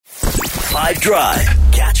5 Drive.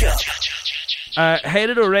 Catch up. Hate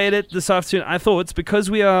it or rate it this afternoon. I thought it's because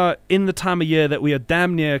we are in the time of year that we are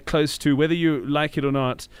damn near close to, whether you like it or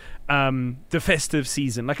not, the festive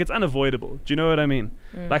season. Like, it's unavoidable. Do you know what I mean?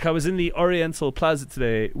 Like, I was in the Oriental Plaza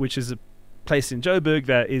today, which is a place in Joburg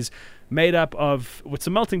that is made up of what's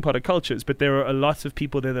a melting pot of cultures, but there are a lot of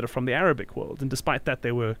people there that are from the Arabic world, and despite that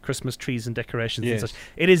there were Christmas trees and decorations and such.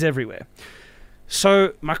 It is everywhere.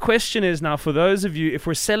 So my question is now, for those of you, if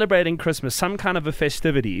we're celebrating Christmas, some kind of a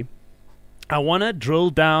festivity, I want to drill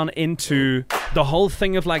down into the whole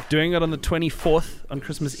thing of like doing it on the 24th on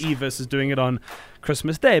Christmas Eve versus doing it on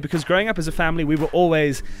Christmas Day. Because growing up as a family, we were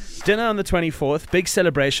always dinner on the 24th, big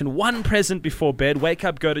celebration, one present before bed, wake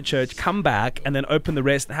up, go to church, come back, and then open the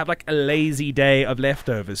rest and have like a lazy day of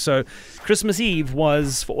leftovers. So Christmas Eve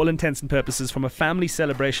was, for all intents and purposes, from a family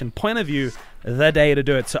celebration point of view, the day to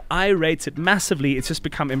do it. So I rate it massively. It's just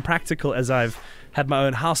become impractical as I've had my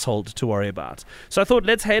own household to worry about. So I thought,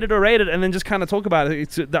 let's hate it or rate it, and then just kind of talk about it.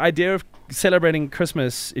 It's the idea of celebrating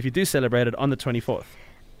Christmas, if you do celebrate it, on the 24th.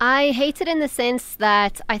 I hate it in the sense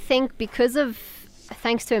that I think because of,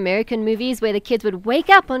 thanks to American movies where the kids would wake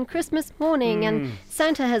up on Christmas morning and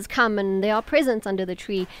Santa has come and there are presents under the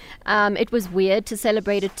tree, it was weird to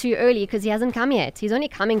celebrate it too early because he hasn't come yet. He's only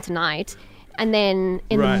coming tonight. And then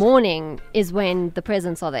in the morning is when the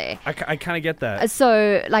presents are there. I kind of get that.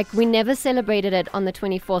 So, like, we never celebrated it on the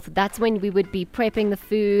 24th. That's when we would be prepping the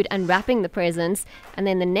food and wrapping the presents. And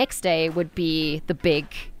then the next day would be the big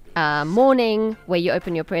morning where you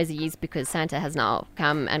open your presents because Santa has now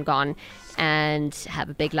come and gone, and have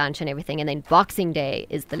a big lunch and everything. And then Boxing Day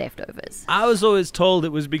is the leftovers. I was always told it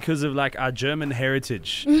was because of like our German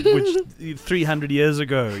heritage, which 300 years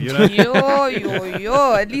ago, you know?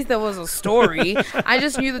 Yo. At least there was a story. I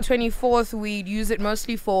just knew the 24th we'd use it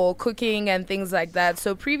mostly for cooking and things like that.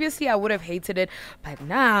 So previously I would have hated it. But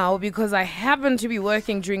now, because I happen to be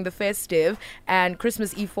working during the festive and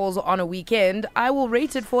Christmas Eve falls on a weekend, I will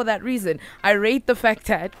rate it for that reason. I rate the fact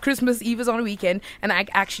that Christmas Eve is on a weekend and I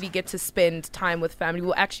actually get to spend time with family.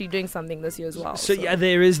 We're actually doing something this year as well. So yeah,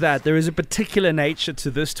 there is that. There is a particular nature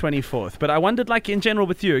to this 24th. But I wondered, like, in general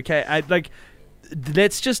with you, okay,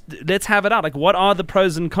 let's have it out. Like, what are the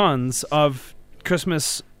pros and cons of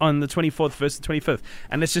Christmas on the 24th versus the 25th?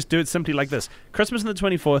 And let's just do it simply like this. Christmas on the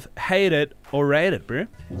 24th, hate it or rate it, bro?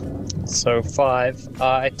 So 5,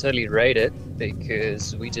 I totally rate it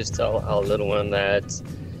because we just tell our little one that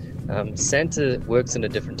Santa works in a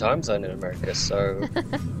different time zone in America, so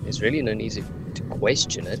there's really no need to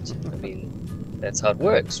question it. I mean, that's how it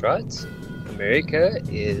works, right? America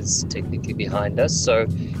is technically behind us, so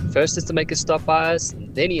first is to make a stop by us,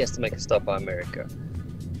 and then he has to make a stop by America.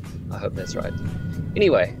 I hope that's right.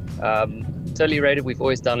 Anyway, totally rated. We've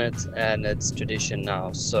always done it, and it's tradition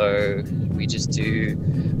now. So we just do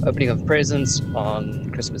opening of presents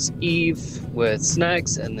on Christmas Eve with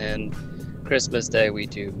snacks, and then Christmas Day we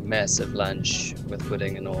do massive lunch with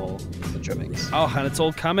pudding and all the trimmings. Oh, and it's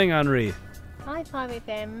all coming, Henri. Hi,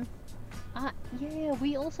 5FM. Yeah,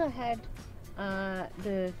 we also had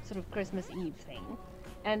the sort of Christmas Eve thing.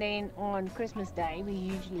 And then on Christmas Day, we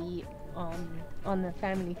usually, on the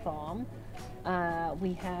family farm,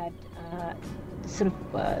 we had sort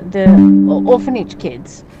of the orphanage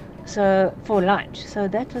kids for lunch. So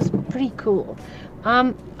that was pretty cool.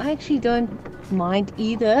 I actually don't mind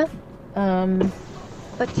either.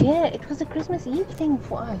 But yeah, it was a Christmas Eve thing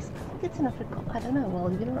for us. I think it's an Afrikaans. I don't know.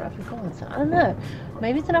 Well, you're not Afrikaans, so I don't know.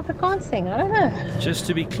 Maybe it's an Afrikaans thing. I don't know. Just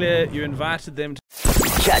to be clear, you invited them to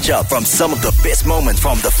Catch up from some of the best moments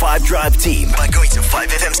from the 5 Drive team by going to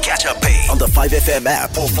 5FM's catch up page on the 5FM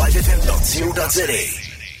app or 5FM.co.za.